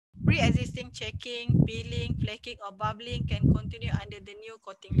pre-existing checking, peeling, flaking or bubbling can continue under the new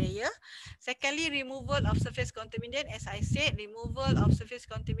coating layer. Secondly, removal of surface contaminant. As I said, removal of surface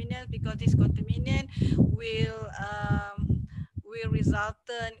contaminant because this contaminant will result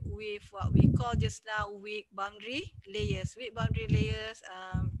with what we call just now weak boundary layers. Weak boundary layers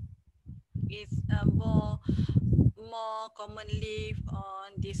is more commonly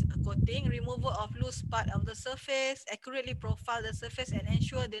on this coating. Removal of loose part of the surface, accurately profile the surface and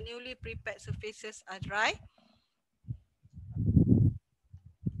ensure the newly prepared surfaces are dry.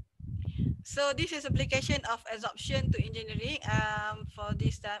 So this is application of absorption to engineering. For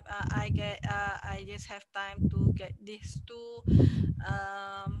this time, I just have time to get these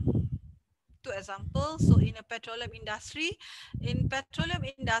um, two examples. So in a petroleum industry,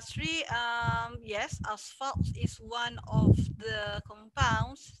 yes, asphalt is one of the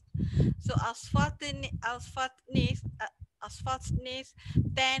compounds. So asphaltenes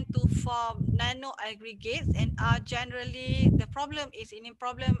tend to form nano aggregates and are generally, the problem is in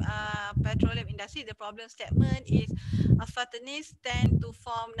problem petroleum industry, the problem statement is asphaltenes tend to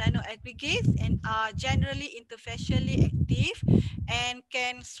form nano aggregates and are generally interfacially active and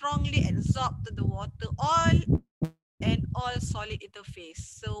can strongly absorb to the water oil and oil solid interface.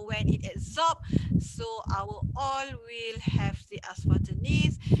 So when it absorbs, so our oil will have the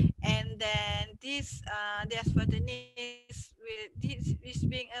asphaltenes, and then this the asphaltenes will this is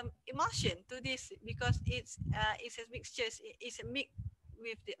being emulsion to this because it's a mixture, it's a mix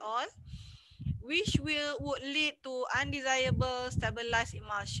with the oil, which would lead to undesirable stabilized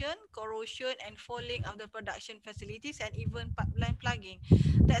emulsion, corrosion, and falling of the production facilities, and even pipeline plugging.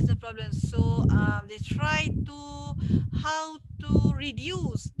 That's the problem. So they try to how to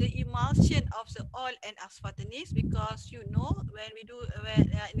reduce the emulsion of the oil and asphaltenes, because you know when in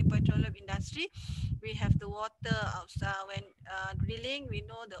the petroleum industry we have the water outside when drilling. We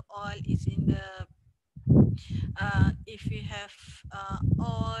know the oil is in the if we have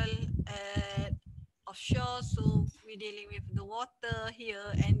oil offshore, so we're dealing with the water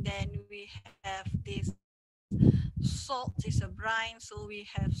here, and then we have this salt is a brine, so we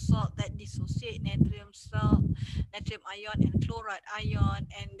have salt that dissociate natrium salt, natrium ion and chloride ion,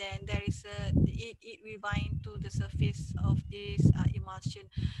 and then there is it will bind to the surface of this emulsion.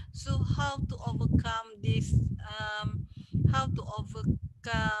 So how to overcome this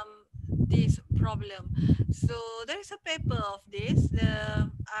problem? So there is a paper of this.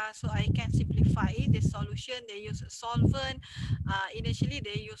 So I can simplify it. The solution, they use solvent. Initially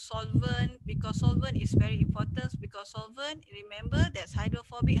they use solvent because solvent is very important, because solvent, remember, that's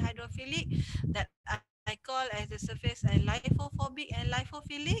hydrophobic, hydrophilic, that I call as the surface lipophobic and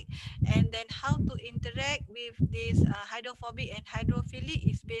lipophilic. And then how to interact with this hydrophobic and hydrophilic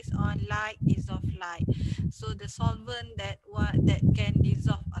is based on light is of light. So the solvent that can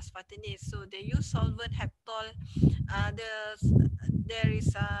dissolve asphaltenes, so they use solvent heptol. There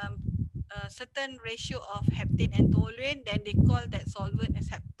is a certain ratio of heptane and toluene, then they call that solvent as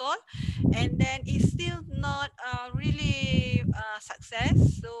heptol, and then it's still not really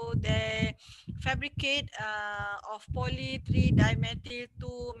success. So they fabricate of poly 3-dimethyl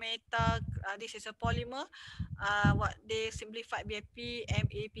 2 meta. This is a polymer. What they simplified BAP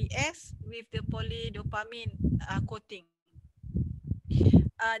MAPS with the polydopamine coating.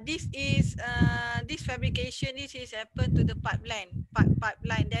 This fabrication. This is happen to the pipeline.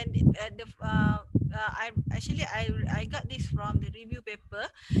 Then I got this from the review paper,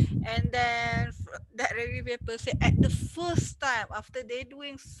 and then that review paper said at the first time after they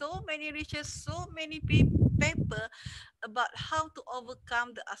doing so many research, so many paper about how to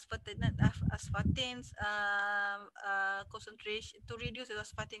overcome the asphaltenes concentration, to reduce the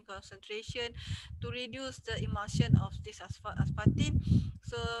asphaltene concentration, to reduce the emulsion of this asphaltene.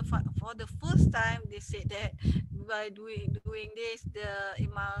 So for the first time, they said that by doing this, the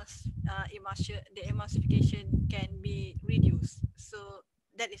emulsification can be reduced. So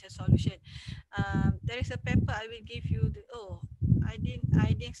that is a solution. There is a paper I will give you. I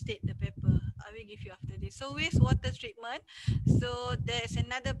didn't state the paper. I will give you after this. So wastewater treatment. So there is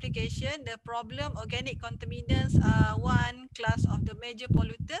another application. The problem organic contaminants are one class of the major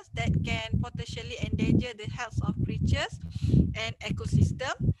pollutants that can potentially endanger the health of creatures and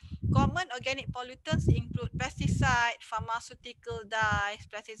ecosystem. Common organic pollutants include pesticide, pharmaceutical dyes,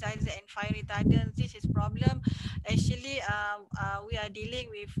 pesticides, and fire retardants. This is problem. Actually, we are dealing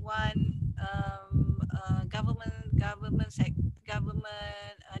with one government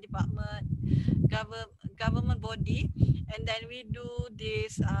department, government body, and then we do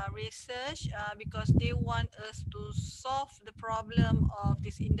this research because they want us to solve the problem of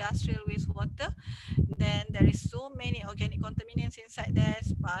this industrial wastewater. Then there is so many organic contaminants inside there,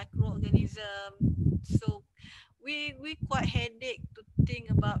 microorganism. So we quite headache to think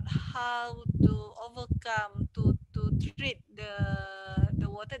about how to overcome to treat the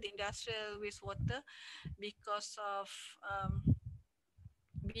water, the industrial wastewater, because of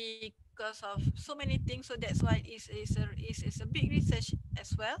because of so many things. So that's why it's a big research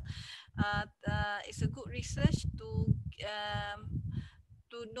as well. It's a good research to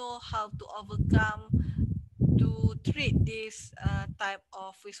know how to overcome to treat this type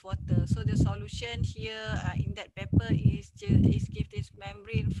of wastewater. So the solution here in that paper is give this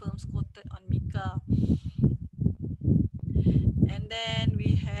membrane films coated on mica, and then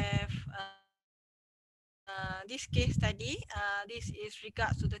we have this case study. This is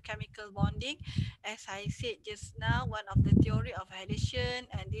regards to the chemical bonding. As I said just now, one of the theory of adhesion,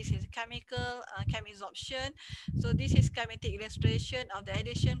 and this is chemical chemabsorption. So this is schematic illustration of the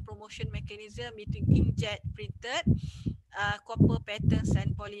adhesion promotion mechanism between inkjet printed copper patterns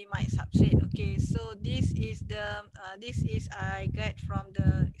and polyimide substrate. Okay, so this is I get from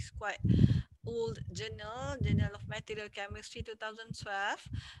the, it's quite old journal of material chemistry 2012.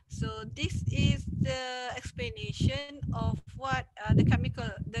 So this is the explanation of what the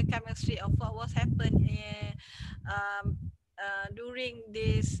chemistry of what was happened um, during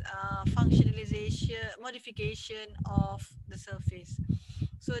this functionalization modification of the surface.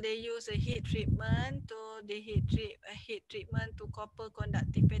 So they use a heat treatment heat treatment to copper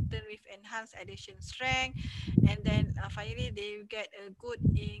conductive pattern with enhanced adhesion strength, and then finally they get a good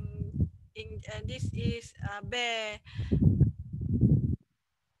this is bare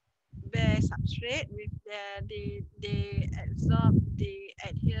substrate with they absorb, they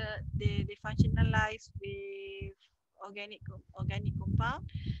adhere, they functionalize with organic compound,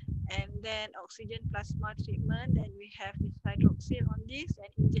 and then oxygen plasma treatment. Then we have this hydroxyl on this and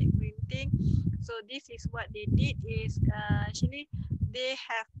inject printing. So this is what they did is actually they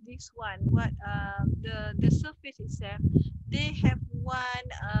have this one what the surface itself, they have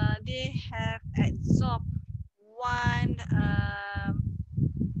absorbed one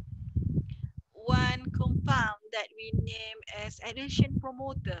one compound that we name as adhesion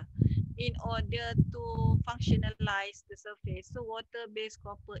promoter in order to functionalize the surface. So water-based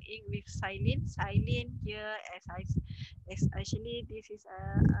copper ink with silane. Silane here, as actually this is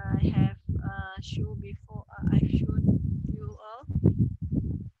I have shown before. I've shown you all.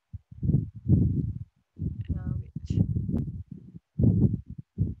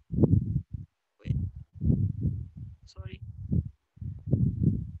 Wait, wait, sorry.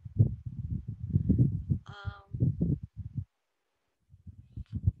 Um,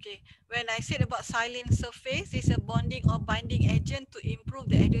 Okay, when I said about silane surface, it's a bonding or binding agent to improve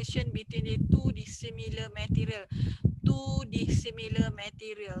the adhesion between the two dissimilar material. Two dissimilar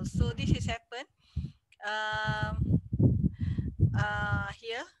materials. So this has happened um,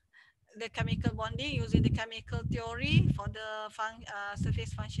 here. The chemical bonding using the chemical theory for the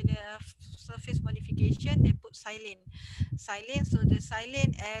surface modification, they put silane. So the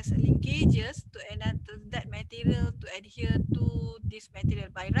silane as linkages to another that material to adhere to this material.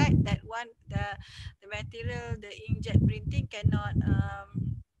 By right, that one the material, the inkjet printing cannot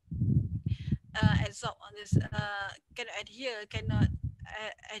absorb on this cannot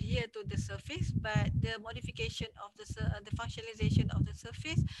adhere to the surface, but the modification of the functionalization of the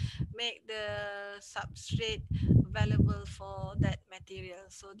surface make the substrate available for that material.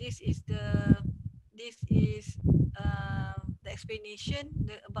 So this is the explanation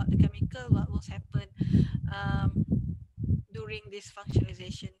about the chemical what was happen um, during this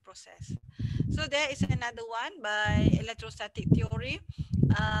functionalization process. So there is another one by electrostatic theory.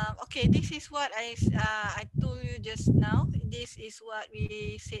 Okay, this is what I told you just now. This is what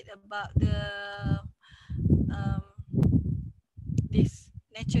we said about the um, this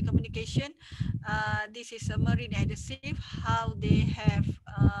nature communication. This is a marine adhesive. How they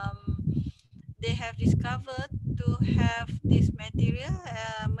have discovered to have this material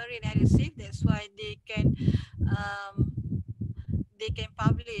marine adhesive. That's why um, they can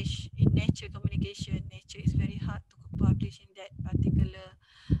publish in nature communication. Nature is very hard to publish in that particular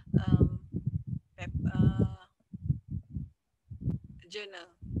um, journal.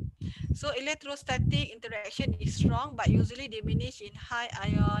 So electrostatic interaction is strong but usually diminished in high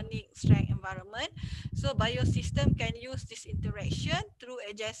ionic strength environment. So biosystem can use this interaction through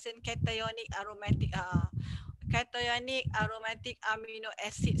adjacent cationic amino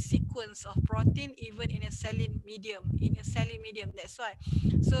acid sequence of protein even in a saline medium. That's why.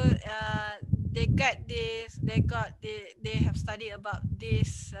 So they have studied about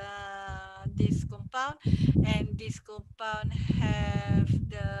this compound, and this compound have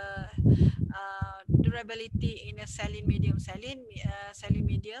the durability in a saline medium.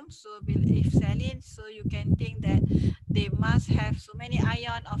 So if saline, so you can think that they must have so many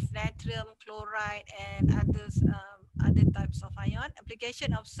ion of natrium, chloride, and other types of ion.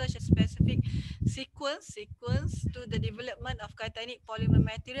 Application of such a specific sequence to the development of cationic polymer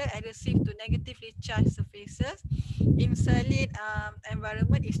material adhesive to negatively charged surfaces in saline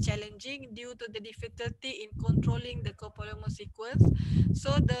environment is challenging due to the difficulty in controlling the copolymer sequence.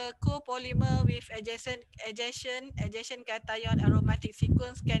 So the copolymer with adjacent cation aromatic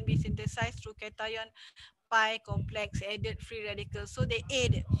sequence can be synthesized through cation pi complex added free radicals. So they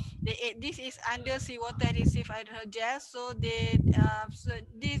add this is under seawater adhesive hydrogel. So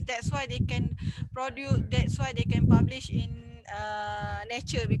that's why they can publish in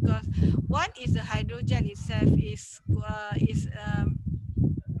nature, because one is the hydrogel itself is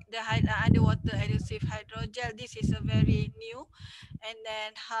underwater adhesive hydrogel. This is a very new, and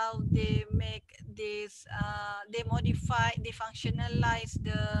then how they make this, they functionalize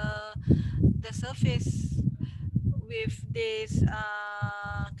the surface with this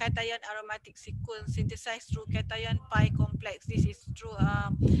cation aromatic sequence synthesized through cation pi complex. This is through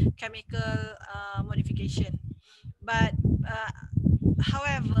chemical modification. But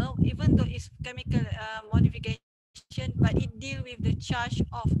however, even though it's chemical modification, but it deal with the charge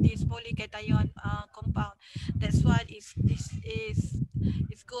of this polycation compound. That's why it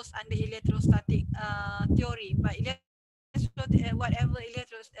goes under electrostatic theory. But it is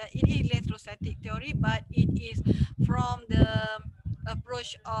electrostatic theory, but it is from the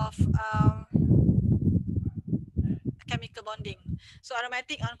approach of chemical bonding. So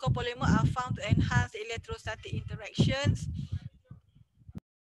aromatic and copolymer are found to enhance electrostatic interactions.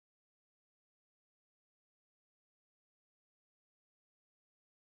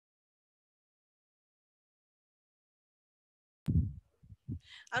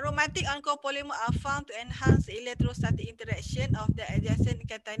 Aromatic oncopolymer are found to enhance electrostatic interaction of the adjacent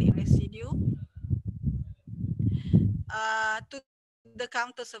cationic residue to the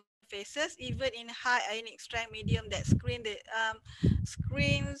counter surfaces, even in high ionic strength medium that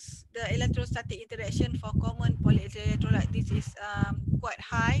screens the electrostatic interaction for common polyelectrolyte. This is quite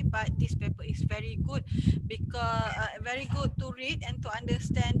high, but this paper is very good, because very good to read and to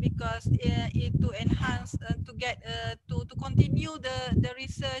understand, because it to enhance to continue the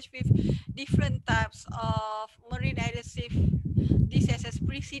research with different types of marine adhesive. This as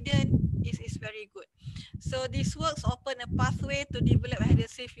precedent is very good. So this works open a pathway to develop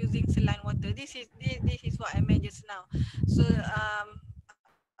adhesive using saline water. This is what I meant just now. So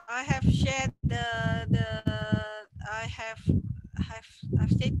I have shared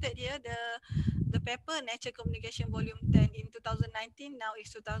I've stated here the paper Nature Communication Volume 10 in 2019. Now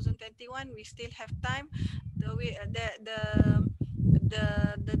it's 2021. We still have time. The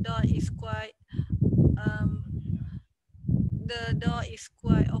door is quite the door is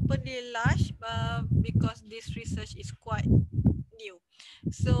quite openly large, because this research is quite new.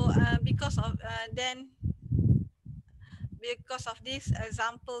 So because of this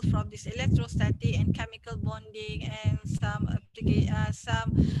example from this electrostatic and chemical bonding, and some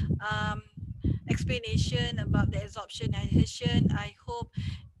explanation about the absorption and adhesion, I hope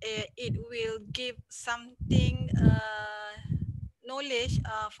it will give something knowledge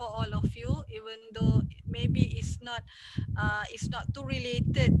for all of you, even though maybe it's not too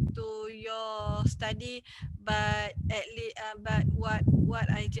related to your study, but at least but what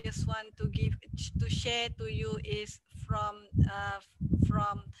I just want to share to you is from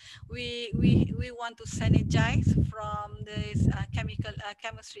we want to synergize from this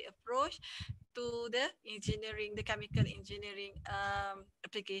chemistry approach to the chemical engineering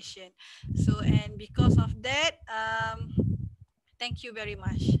application. So, and because of that, thank you very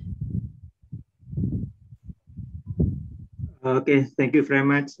much. Okay, thank you very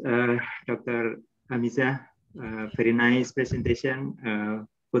much, Dr. Hamizah. Very nice presentation,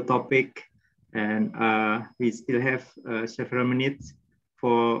 good topic, and we still have several minutes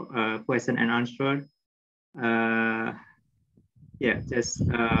for question and answer.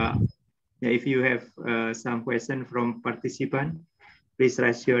 If you have some question from participant, please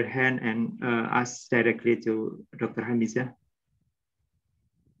raise your hand and ask directly to Dr. Hamizah.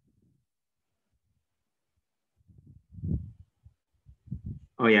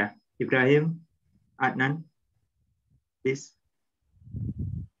 Oh yeah, Ibrahim, Adnan, please.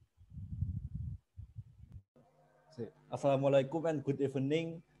 Assalamualaikum and good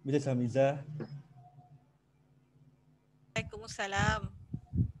evening, Mrs. Hamizah. Waalaikumsalam.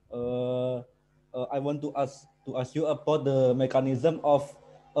 I want to ask you about the mechanism of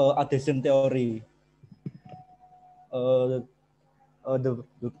adhesion theory. Uh,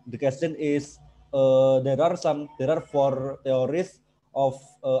 the question is there are four theories of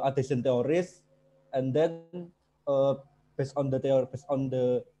adhesion theories, and then based on the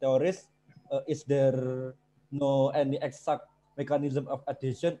theories, is there no any exact mechanism of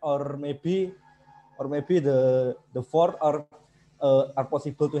adhesion, or maybe the four are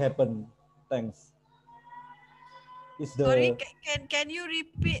possible to happen? Thanks. Is Sorry, the can you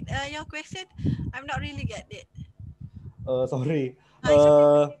repeat your question? I'm not really get it. sorry. It's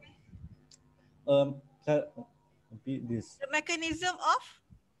okay. Um, maybe this The mechanism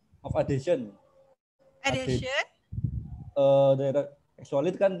of adhesion. adhesion. There are, actually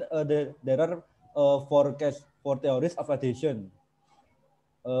it kan there are four theories of adhesion,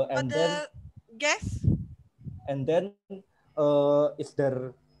 For and then the gas.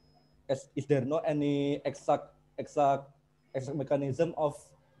 is there no any exact mechanism of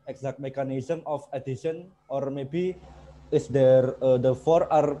adhesion, or maybe is there the four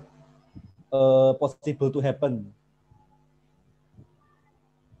are possible to happen?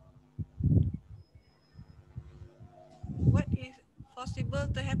 What is possible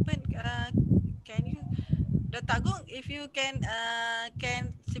to happen? Can you, Dr. Agung, if you can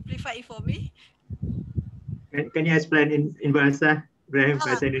simplify it for me? Can you explain in bahasa, Ibrahim,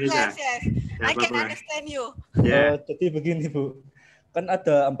 bahasa Yes, Indonesia? yes. I Tak can apa-apa. understand you. Ya. Jadi begini Bu, kan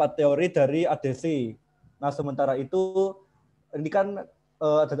ada 4 teori dari adhesi. Nah sementara itu ini kan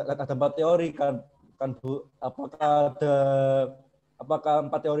ada 4 teori kan Bu. Apakah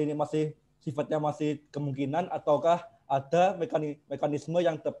 4 teori ini masih sifatnya masih kemungkinan, ataukah ada mekanisme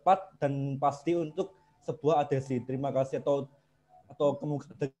yang tepat dan pasti untuk sebuah adhesi? Terima kasih. Atau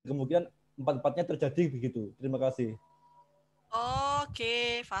kemungkinan empat-empatnya terjadi begitu. Terima kasih.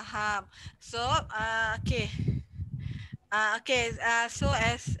 Okay, faham. So, okay. So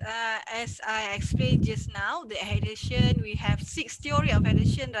as I explained just now, the adhesion, we have 6 theory of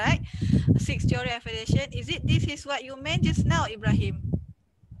adhesion, right? 6 theory of adhesion. This is what you meant just now, Ibrahim?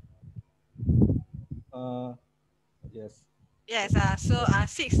 Yes. Yes, so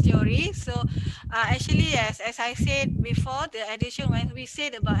 6 theory. So actually, yes, as I said before, the addition, when we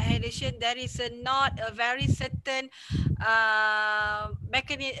said about addition, there is not a very certain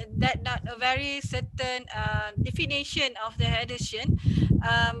mechanism, that not a very certain definition of the addition.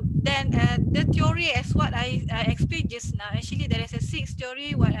 Then the theory, as what I explained just now, actually there is a 6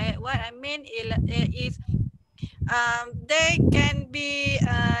 theory. What I mean is they can be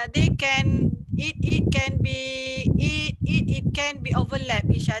it can be overlap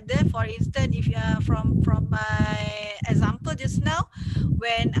each other. For instance, if from my example just now,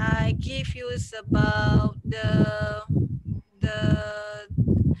 when I give you about the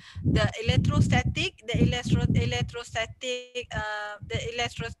electrostatic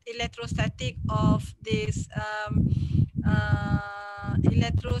of this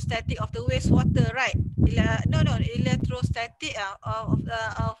electrostatic of the wastewater, right? Electrostatic of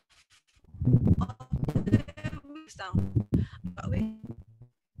the waste now. Wait.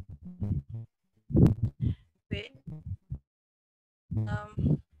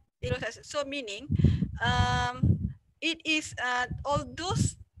 So meaning, it is all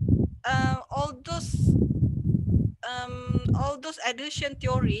those addition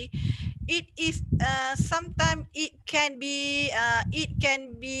theory. It is sometimes it can be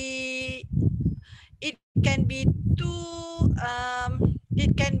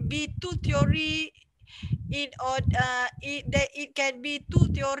two theory in order it can be two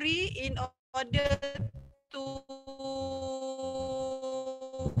theory in order to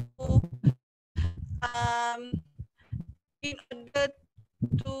in order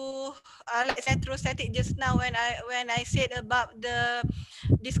to like electrostatic just now, when I said about the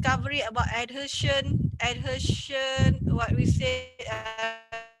discovery about adhesion, what we said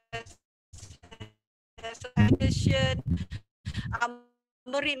as adhesion,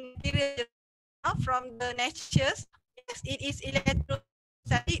 marine material from the natures. Yes, it is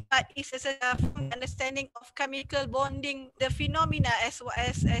electrostatic, but it's from understanding of chemical bonding, the phenomena, as what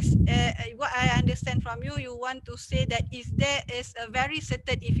I understand from you. You want to say that there is a very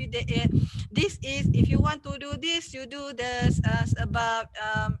certain, if you this is, if you want to do this, you do this about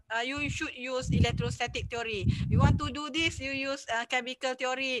you should use electrostatic theory. You want to do this, you use chemical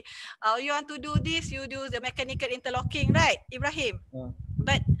theory. You want to do this, you do the mechanical interlocking, right, Ibrahim?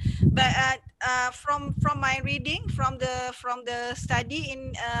 But from my reading, from the study,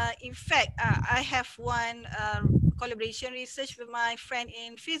 in fact, I have one collaboration research with my friend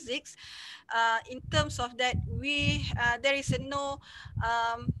in physics. In terms of that, there is no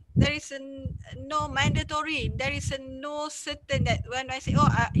no mandatory. There is a no certain that when I say, oh,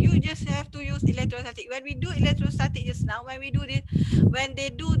 you just have to use electrostatic. When we do electrostatic just now, when they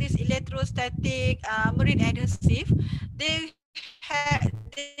do this electrostatic marine adhesive, they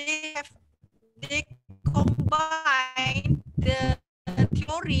combine the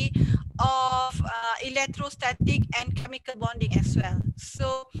theory of electrostatic and chemical bonding as well.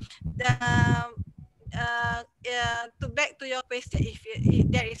 So the to back to your question, if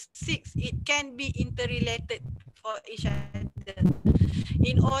there is 6, it can be interrelated for each other.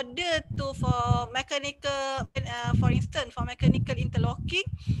 In order to for instance, for mechanical interlocking,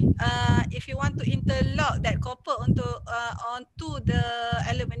 if you want to interlock that copper onto the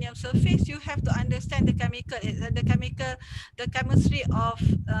aluminium surface, you have to understand the chemistry of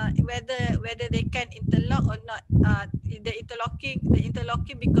whether they can interlock or not. The interlocking,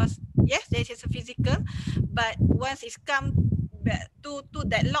 because yes, there is a physical, but once it's come back to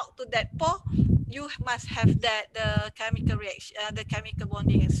that lock, to that pore, you must have that the chemical reaction, the chemical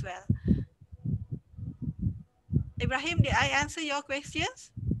bonding as well. Ibrahim, did I answer your questions?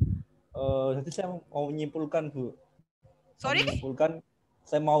 Jadi saya mau menyimpulkan, Bu. Sorry?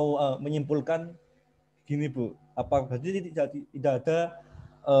 Saya mau menyimpulkan gini, Bu. Apa berarti tidak ada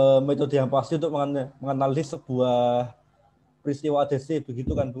metode yang pasti untuk menganalisis sebuah peristiwa ADC,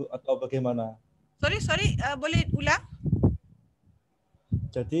 begitu kan, Bu? Atau bagaimana? Sorry, boleh ulang?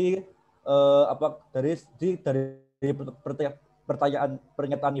 Jadi apa dari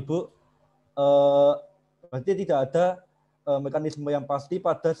pernyataan Ibu, berarti tidak ada mekanisme yang pasti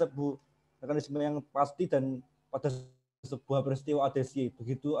dan pada sebuah peristiwa ADC,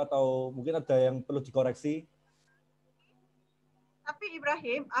 begitu, atau mungkin ada yang perlu dikoreksi? Tapi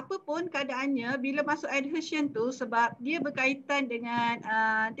Ibrahim, apapun keadaannya, bila masuk adhesion tu, sebab dia berkaitan dengan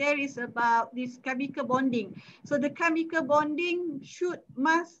there is about this chemical bonding. So the chemical bonding should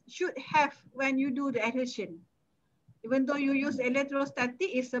have when you do the adhesion. Even though you use electrostatic,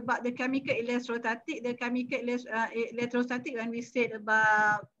 it's about the chemical electrostatic. The chemical electrostatic, when we said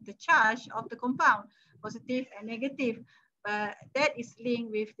about the charge of the compound, positive and negative, but that is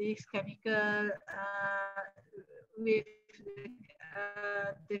linked with this chemical with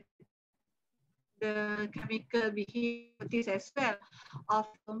the chemical behavior as well of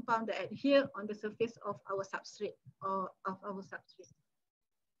compound that adhere on the surface of our substrate or of our substrate.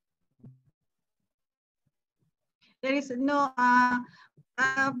 There is no,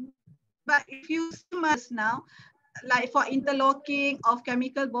 but if you see now, like for interlocking of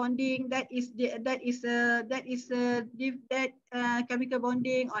chemical bonding, that chemical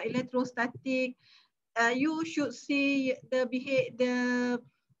bonding or electrostatic. You should see the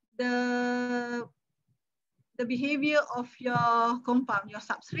behavior of your compound, your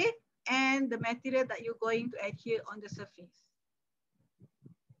substrate, and the material that you're going to adhere on the surface.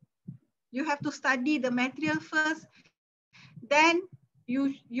 You have to study the material first, then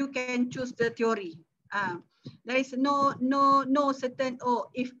you can choose the theory. There is no certain, oh,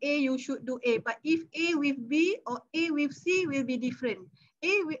 if A you should do A, but if A with B or A with C will be different.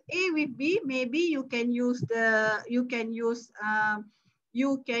 A with B, maybe you can use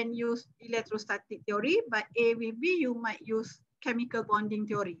electrostatic theory, but A with B you might use chemical bonding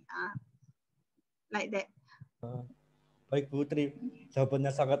theory, like that. Baik, Bu,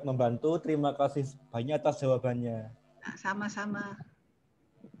 jawabannya sangat membantu. Terima kasih banyak atas jawabannya. Sama-sama.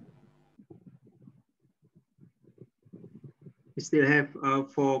 We still have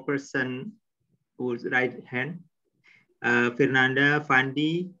 4 person who's right hand. Fernanda,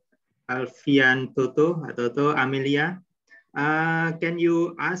 Fandi, Alfian, Toto, Amelia. Can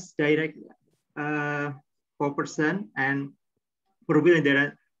you ask direct 4 person, and probably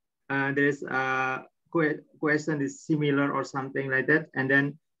there is a question is similar or something like that, and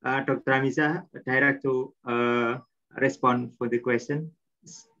then Dr. Hamizah direct to respond for the question.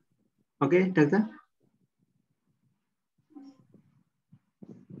 Okay, Doctor.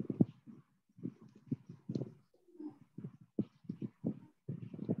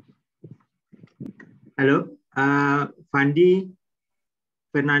 Hello, Fandi,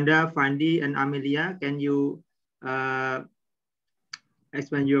 Fernanda, Fandi, and Amelia, can you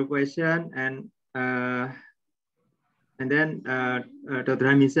explain your question, and then Dr.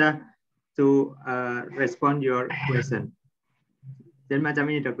 Hamizah to respond your question. Jadi macam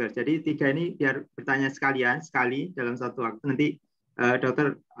ini, Dokter. Jadi 3 ini biar bertanya sekali dalam satu waktu. Nanti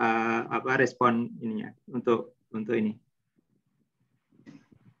Dokter respon ininya untuk ini.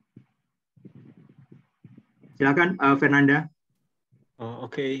 Silakan, Fernanda.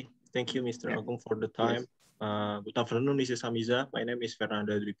 Okay, thank you, Mr. Agung, for the time. Yes. Good afternoon, this is Hamizah. My name is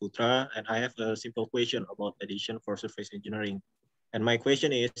Fernanda Dwi Putra, and I have a simple question about addition for surface engineering. And my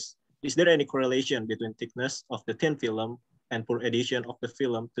question is there any correlation between thickness of the thin film and poor adhesion of the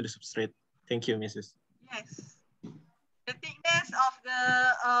film to the substrate? Thank you, Mrs. Yes. The thickness of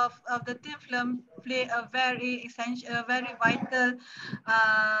the thin film play a very essential, very vital,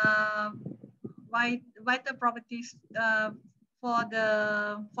 vital properties for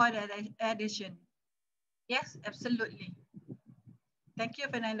the addition. Yes, absolutely. Thank you,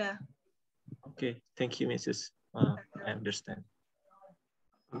 Fernanda. Okay, thank you, Mrs. I understand.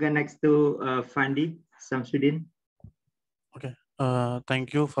 Okay, next to Fandi Samsudin. Okay,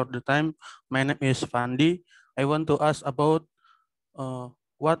 thank you for the time. My name is Fandi. I want to ask about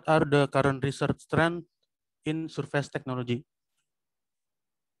what are the current research trends in surface technology?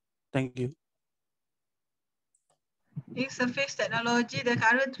 Thank you. In surface technology, the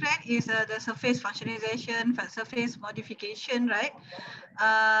current trend is the surface functionalization, surface modification, right?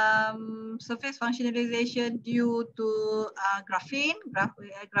 Surface functionalization due to graphene.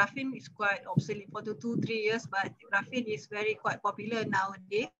 Graphene is quite obsolete for 2-3 years, but graphene is very quite popular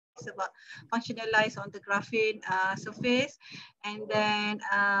nowadays. About functionalize on the graphene surface, and then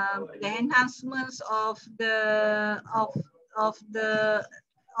the enhancements of the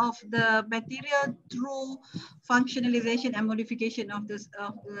material through functionalization and modification of the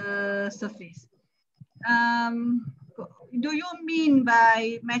surface. Do you mean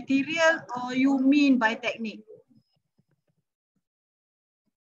by material or you mean by technique?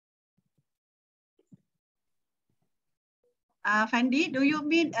 Fandi, do you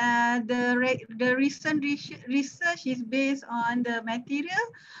mean the recent research is based on the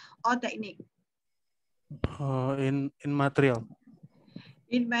material or technique? In material.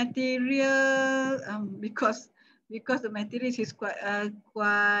 In material, because the material is quite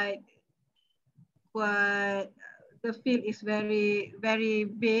the field is very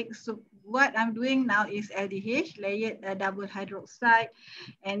big. So what I'm doing now is LDH, layered double hydroxide,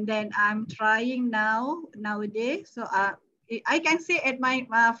 and then I'm trying nowadays. So I can say at my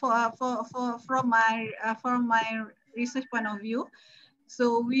from my research point of view.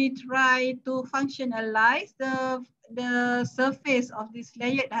 So we try to functionalize the surface of this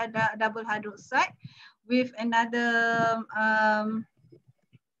layered double hydroxide with another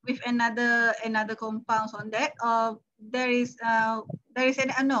compounds on that.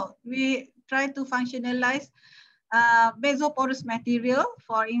 We try to functionalize mesoporous material,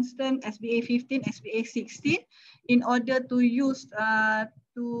 for instance, SBA15, SBA16, in order to use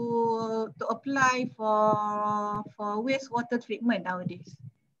to apply for wastewater treatment nowadays.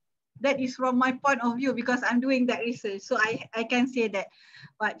 That is from my point of view because I'm doing that research, so I can say that.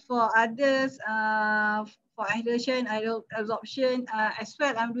 But for others, for hydration, absorption, as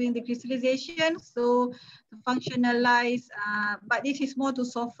well, I'm doing the crystallization, so to functionalize. But this is more to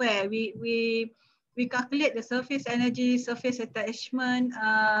software. We calculate the surface energy, surface attachment,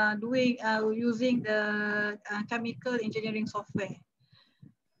 using the chemical engineering software.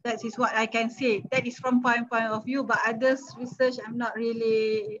 That is what I can say. That is from point of view, but others research I'm not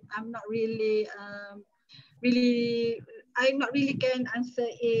really can answer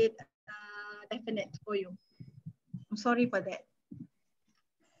it definite for you. I'm sorry for that.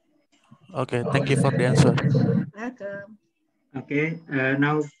 Okay, thank you for the answer. Welcome. Okay,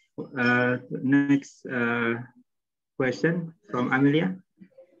 now next question from Amelia.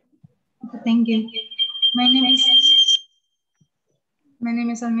 Thank you. My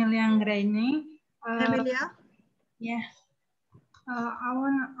name is Amelia Anggraini. Amelia? Yeah. I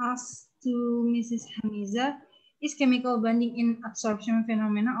want to ask to Mrs. Hamizah, is chemical bonding in absorption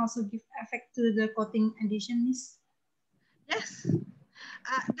phenomena also give effect to the coating addition? Yes.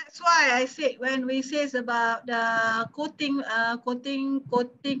 That's why I said when we say about the coating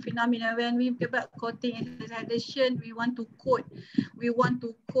phenomena, when we talk about coating addition, we want to coat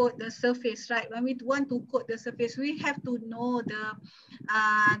the surface, right? When we want to coat the surface, we have to know the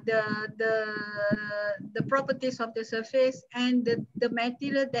properties of the surface and the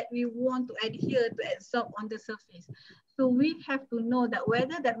material that we want to adhere to absorb on the surface. So we have to know that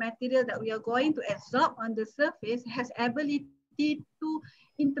whether that material that we are going to absorb on the surface has ability to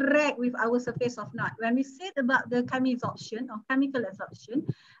interact with our surface or not. When we said about the chemisorption or chemical absorption,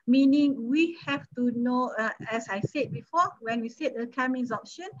 meaning we have to know, as I said before, when we said the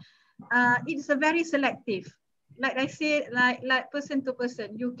chemisorption, it's a very selective. Like I said, like person to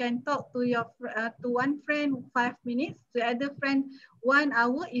person, you can talk to your to one friend 5 minutes, to other friend 1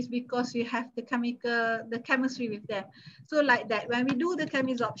 hour, is because you have the chemistry with them. So like that, when we do the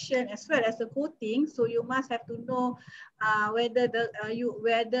chemisorption as well as the coating, so you must have to know whether the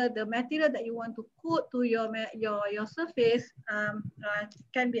material that you want to coat to your surface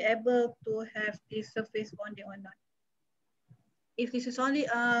can be able to have this surface bonding or not. If this is only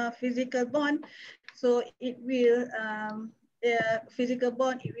a physical bond, so it will physical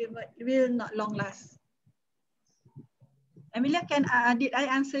bond, it will not long last. Amelia, did I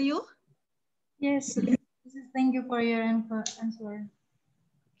answer you? Yes. Thank you for your answer.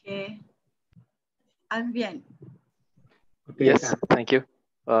 Okay. Alvian. Okay. Yes, thank you.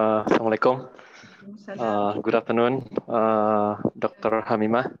 Assalamualaikum. Salam. Good afternoon, Dr.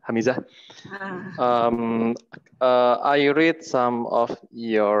 Hamizah. I read some of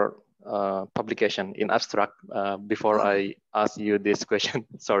your publication in abstract before I ask you this question.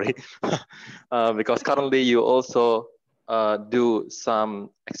 Sorry, because currently you also do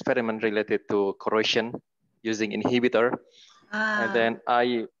some experiment related to corrosion using inhibitor, and then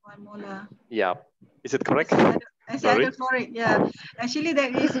yeah, is it correct? Acid hydrochloric, yeah. Actually,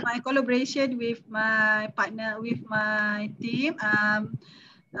 that is my collaboration with my partner, with my team.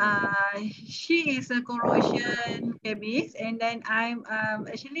 She is a corrosion chemist, and then I'm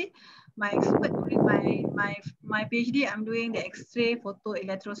actually my expert during my PhD. I'm doing the X-ray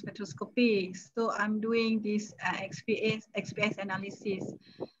photoelectron spectroscopy. So I'm doing this XPS analysis.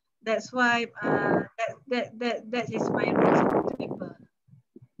 That's why that is my research paper.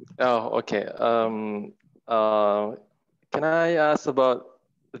 Oh, okay. Can I ask about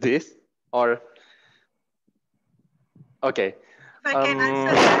this or? Okay. If I can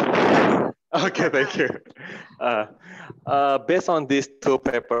answer. Okay, thank you. Based on these two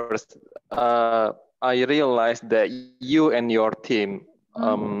papers, I realized that you and your team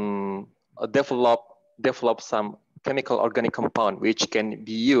develop some chemical organic compound which can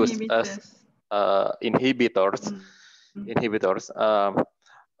be used as inhibitors.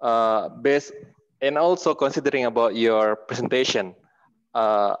 Based and also considering about your presentation,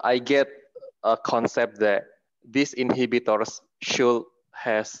 I get a concept that these inhibitors should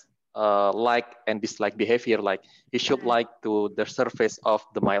has like and dislike behavior. Like he should like to the surface of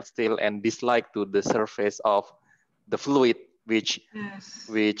the mild steel and dislike to the surface of the fluid which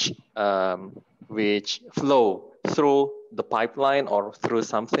flow through the pipeline or through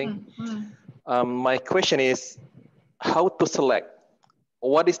something. My question is how to select.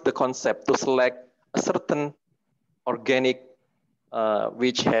 What is the concept to select a certain organic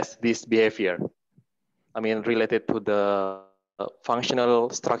which has this behavior? I mean, related to the functional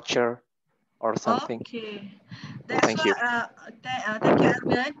structure or something. Okay, that's Thank you. Thank you,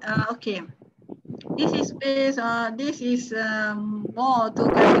 Alvin. Okay, this is based. This is more to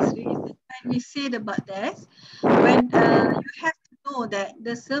chemistry. When we said about this, when you have to know that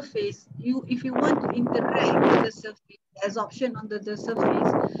the surface, if you want to interact with the surface, the absorption on the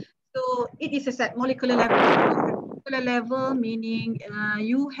surface, so it is a molecular level. Molecular level meaning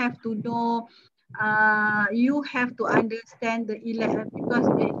you have to know. You have to understand the because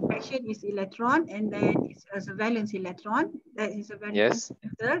the interaction is electron and then it's as a valence electron. That is a very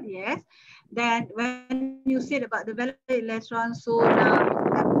fundamental, yes. Then when you said about the valence electron, so now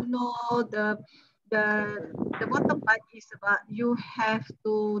you have to know the bottom part is about you have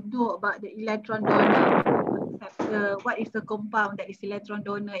to know about the electron donor acceptor. What is the compound that is electron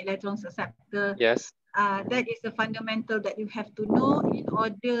donor, electron acceptor? Yes. That is the fundamental that you have to know in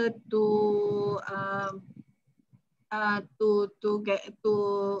order to get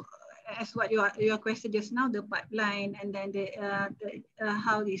to as what your question just now, the pipeline and then the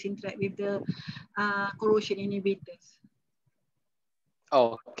how this interact with the corrosion inhibitors.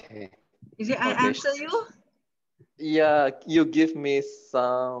 Okay. Is it I answer you? Yeah, you give me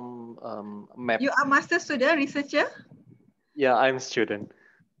some map. You are master student, researcher? Yeah, I'm student.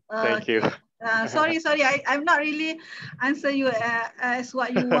 Thank you. Sorry, I'm not really answer you as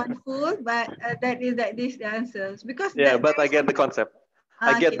what you want full, but that is the answers because but I get the concept.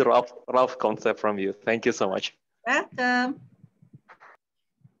 I get the rough concept from you. Thank you so much. Welcome.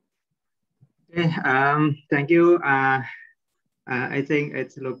 Okay, thank you. I think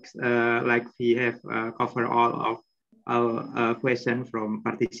it looks like we have covered all of our questions from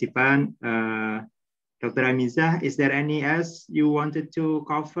participant. Dr. Hamizah, is there any else you wanted to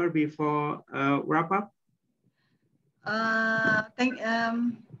cover before wrap up?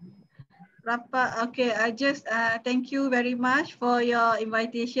 Wrap up. Okay, I just thank you very much for your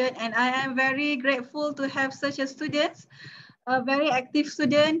invitation, and I am very grateful to have such a students. A very active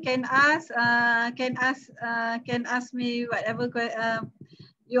student can ask me whatever.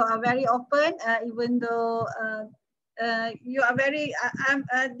 You are very open, even though you are very.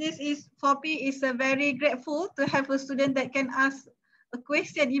 This is for me is a very grateful to have a student that can ask a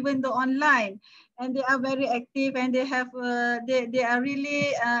question even though online, and they are very active and they have they are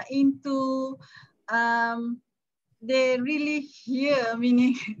really into. They really hear,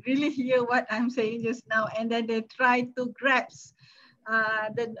 meaning really hear what I'm saying just now, and then they try to grasp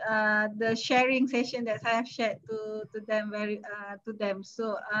the sharing session that I have shared to them.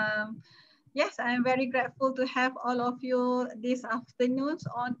 So yes, I am very grateful to have all of you this afternoon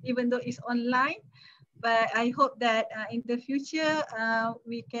on, even though it's online. But I hope that in the future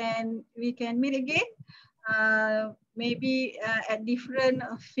we can meet again, maybe at different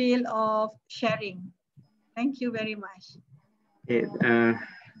field of sharing. Thank you very much. Okay,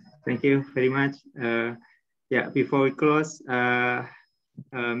 thank you very much. Yeah, before we close,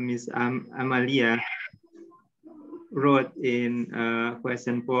 Ms. Amalia wrote in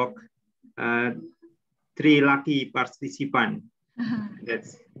question box 3 lucky participants.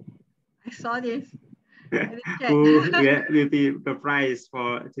 That's I saw this. who will be the prize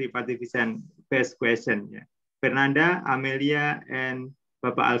for 3 participants. Best question. Yeah. Fernanda, Amelia, and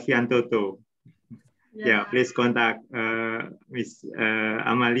Bapak Alfian Toto. Yeah, please contact Miss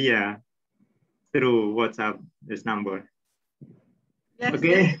Amalia through WhatsApp, this number. Yes,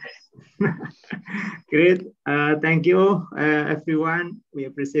 okay. Yes. Great. Thank you, everyone. We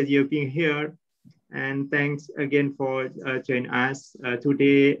appreciate you being here. And thanks again for joining us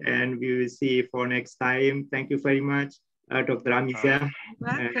today. And we will see you for next time. Thank you very much, Dr. Hamizah.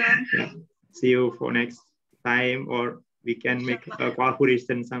 Welcome. See you for next time, or we can make a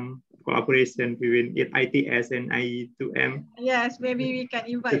collaboration, some collaboration between ITS and UiTM. Yes, maybe we can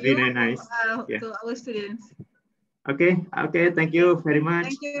invite you very nice. to our students. Okay, okay, thank you very much.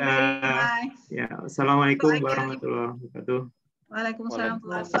 Thank you very much. Yeah, Assalamualaikum warahmatullahi wabarakatuh. Waalaikumsalam.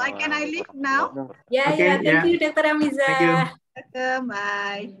 So can I leave now? Yeah, okay, thank you, Dr. Hamizah. Thank you. Welcome,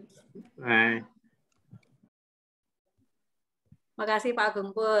 bye. Bye. Makasih Pak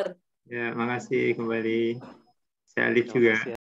Agung Pur. Ya, makasih kembali. Saya live juga.